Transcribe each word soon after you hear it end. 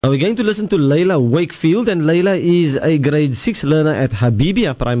We're going to listen to Layla Wakefield, and Layla is a grade 6 learner at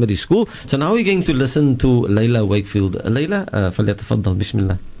Habibia Primary School. So now we're going to listen to Layla Wakefield. Layla, فليتفضل بسم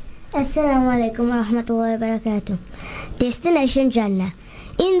الله. Assalamu alaikum wa rahmatullahi wa barakatuh. Destination Jannah.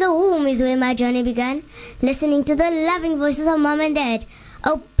 In the womb is where my journey began, listening to the loving voices of mom and dad.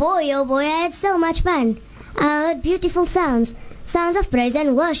 Oh boy, I had so much fun. I heard beautiful sounds of praise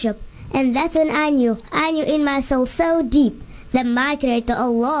and worship. And that's when I knew in my soul so deep that my Creator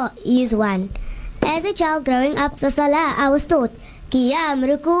Allah is one. As a child growing up, the Salah I was taught, Qiyam,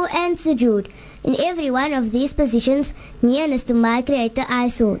 Ruku and Sujood. In every one of these positions, nearness to my Creator I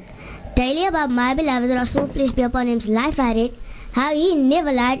sought. Daily about my beloved Rasul, peace be upon him's life I read, how he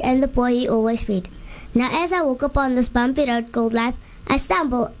never lied and the poor he always fed. Now as I walk upon this bumpy road called life, I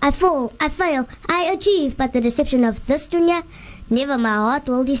stumble, I fall, I fail, I achieve, but the deception of this dunya, never my heart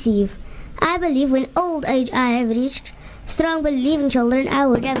will deceive. I believe when old age I have reached, strong believing children I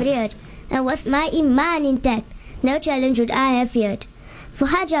would have reared, and with my iman intact, no challenge would I have feared. For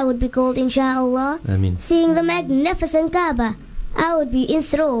Hajj I would be called inshallah, Ameen. Seeing the magnificent Kaaba, I would be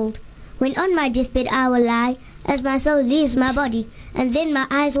enthralled. When on my deathbed I will lie, as my soul leaves my body, and then my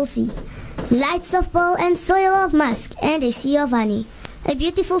eyes will see lights of pearl and soil of musk, and a sea of honey. A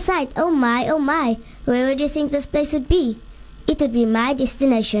beautiful sight, oh my, where would you think this place would be? It would be my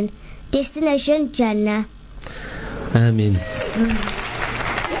destination, Destination Jannah. Ameen.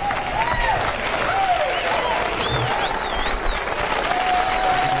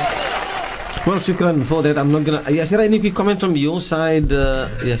 Well, shukran for that. I'm not gonna. Yaseera, any quick comment from your side,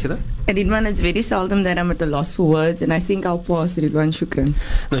 Yaseera? Riedwaan, it's very seldom that I'm at a loss for words, and I think I'll pause, Riedwaan. Shukran.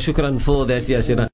 No, shukran for that, Yaseera.